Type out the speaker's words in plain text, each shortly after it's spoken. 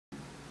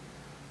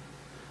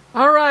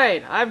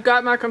Alright, I've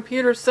got my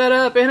computer set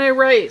up in a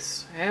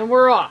race, and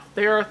we're off.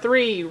 There are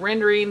three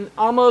rendering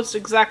almost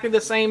exactly the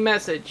same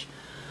message.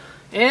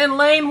 In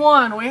lane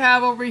 1, we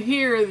have over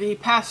here the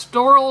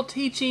pastoral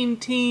teaching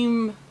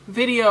team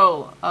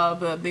video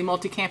of the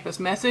multi-campus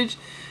message.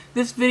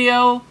 This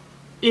video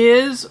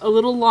is a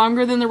little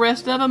longer than the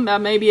rest of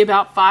them, maybe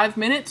about 5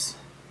 minutes.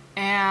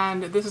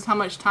 And this is how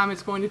much time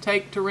it's going to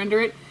take to render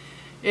it.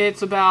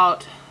 It's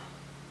about,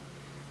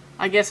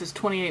 I guess it's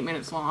 28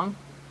 minutes long.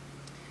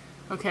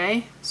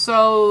 Okay,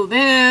 so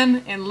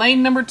then in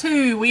lane number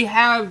 2 we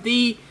have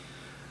the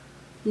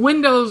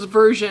Windows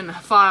version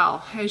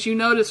file. As you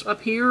notice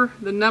up here,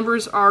 the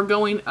numbers are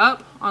going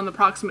up on the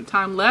approximate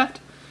time left.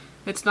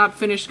 It's not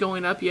finished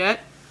going up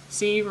yet.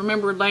 See,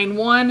 remember lane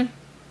 1,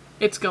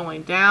 it's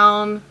going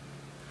down.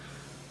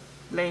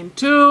 Lane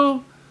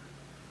 2,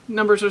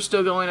 numbers are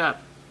still going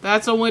up.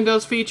 That's a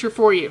Windows feature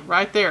for you,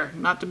 right there.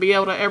 Not to be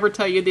able to ever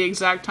tell you the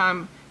exact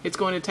time it's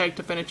going to take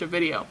to finish a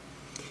video.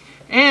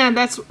 And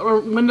that's a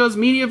Windows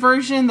Media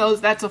version.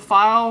 That's a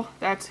file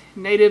that's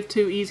native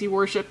to Easy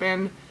Worship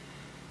and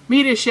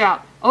Media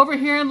Shout. Over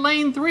here in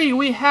lane 3,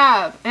 we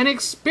have an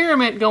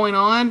experiment going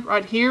on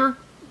right here.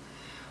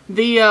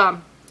 The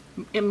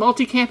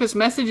multi-campus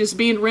message is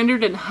being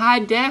rendered in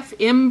high-def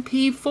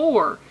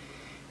MP4.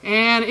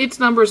 And its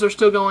numbers are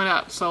still going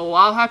up. So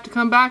I'll have to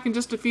come back in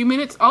just a few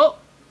minutes. Oh,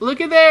 look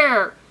at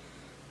there.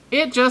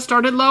 It just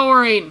started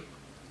lowering.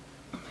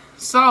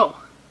 So,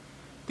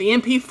 the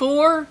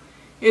MP4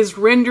 is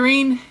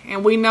rendering,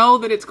 and we know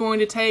that it's going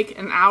to take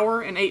an hour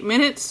and 8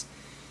 minutes.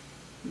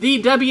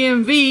 The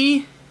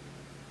WMV,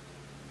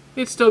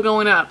 it's still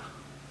going up.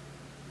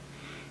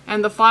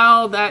 And the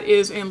file that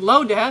is in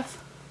low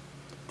def,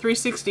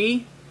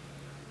 360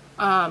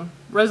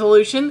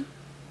 resolution,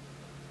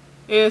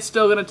 is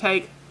still going to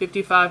take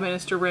 55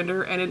 minutes to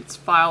render, and its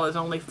file is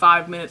only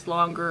 5 minutes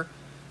longer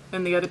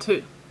than the other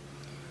two.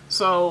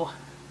 So,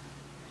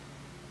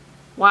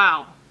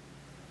 wow,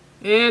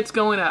 it's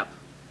going up.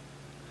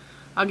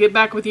 I'll get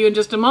back with you in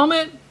just a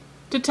moment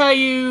to tell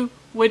you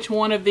which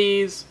one of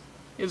these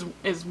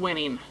is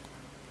winning.